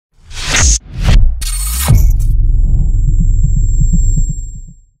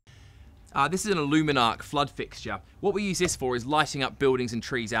This is an Illuminarc flood fixture. What we use this for is lighting up buildings and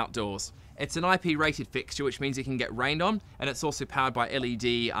trees outdoors. It's an IP rated fixture, which means it can get rained on, and it's also powered by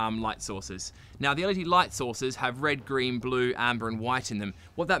LED light sources. Now the LED light sources have red, green, blue, amber and white in them.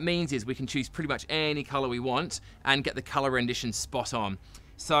 What that means is we can choose pretty much any colour we want and get the colour rendition spot on.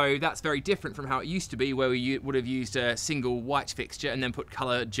 So that's very different from how it used to be, where we would have used a single white fixture and then put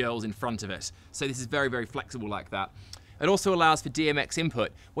colour gels in front of it. So this is very, very flexible like that. It also allows for DMX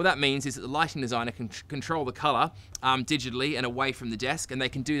input. What that means is that the lighting designer can control the colour digitally and away from the desk, and they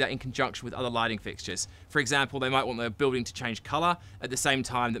can do that in conjunction with other lighting fixtures. For example, they might want the building to change colour at the same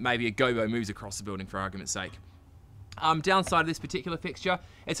time that maybe a gobo moves across the building, for argument's sake. Downside of this particular fixture,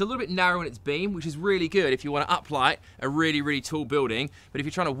 it's a little bit narrow in its beam, which is really good if you want to uplight a really, really tall building, but if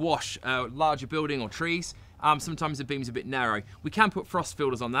you're trying to wash a larger building or trees, sometimes the beam's a bit narrow. We can put frost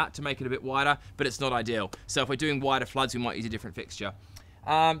filters on that to make it a bit wider, but it's not ideal. So if we're doing wider floods, we might use a different fixture.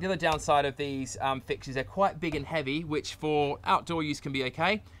 The other downside of these fixtures, they're quite big and heavy, which for outdoor use can be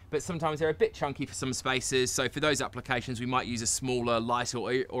okay, but sometimes they're a bit chunky for some spaces. So for those applications, we might use a smaller, lighter,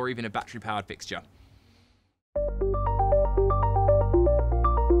 or even a battery-powered fixture.